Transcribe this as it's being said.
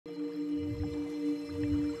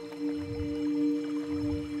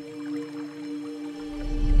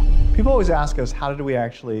People always ask us, how did we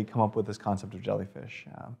actually come up with this concept of Jellyfish?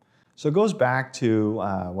 So it goes back to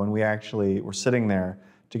when we actually were sitting there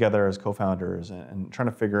together as co-founders and trying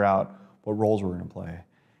to figure out what roles we were going to play.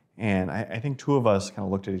 And I think two of us kind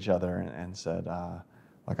of looked at each other and said,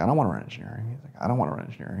 like, I don't want to run engineering. He's like, I don't want to run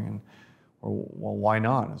engineering. And well, why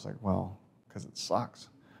not? And I was like, well, because it sucks.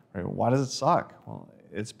 Right? Why does it suck? Well,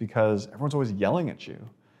 it's because everyone's always yelling at you.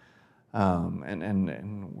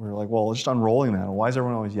 And we're like, well, just unrolling that. Why is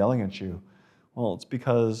everyone always yelling at you? Well, it's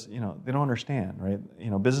because, they don't understand,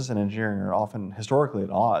 right? Business and engineering are often historically at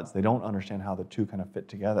odds. They don't understand how the two kind of fit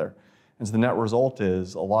together. And so the net result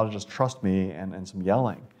is a lot of just trust me and some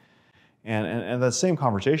yelling. And that same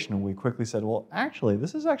conversation, we quickly said, well, actually,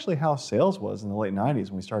 this is actually how sales was in the late 90s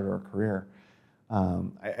when we started our career.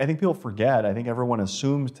 I think people forget, I think everyone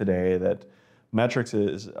assumes today that metrics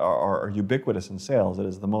are ubiquitous in sales. It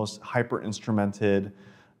is the most hyper-instrumented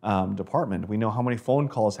department. We know how many phone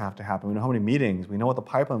calls have to happen. We know how many meetings. We know what the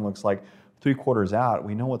pipeline looks like 3 quarters out.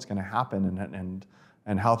 We know what's going to happen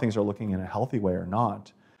and how things are looking in a healthy way or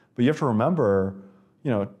not. But you have to remember,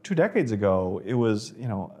 2 decades ago, it was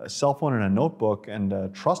a cell phone and a notebook,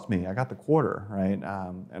 and trust me, I got the quarter, right?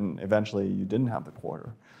 And eventually, you didn't have the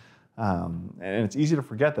quarter. And it's easy to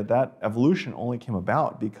forget that evolution only came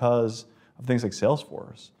about because of things like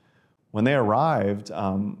Salesforce. When they arrived,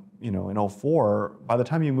 in 04, by the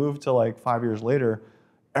time you moved to like 5 years later,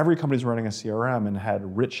 every company's running a CRM and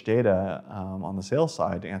had rich data on the sales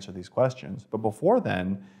side to answer these questions. But before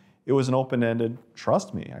then, it was an open-ended,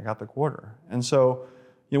 trust me, I got the quarter. And so,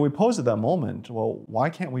 we posed at that moment, well, why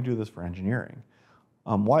can't we do this for engineering?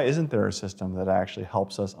 Why isn't there a system that actually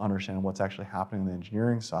helps us understand what's actually happening on the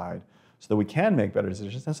engineering side so that we can make better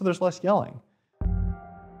decisions and so there's less yelling?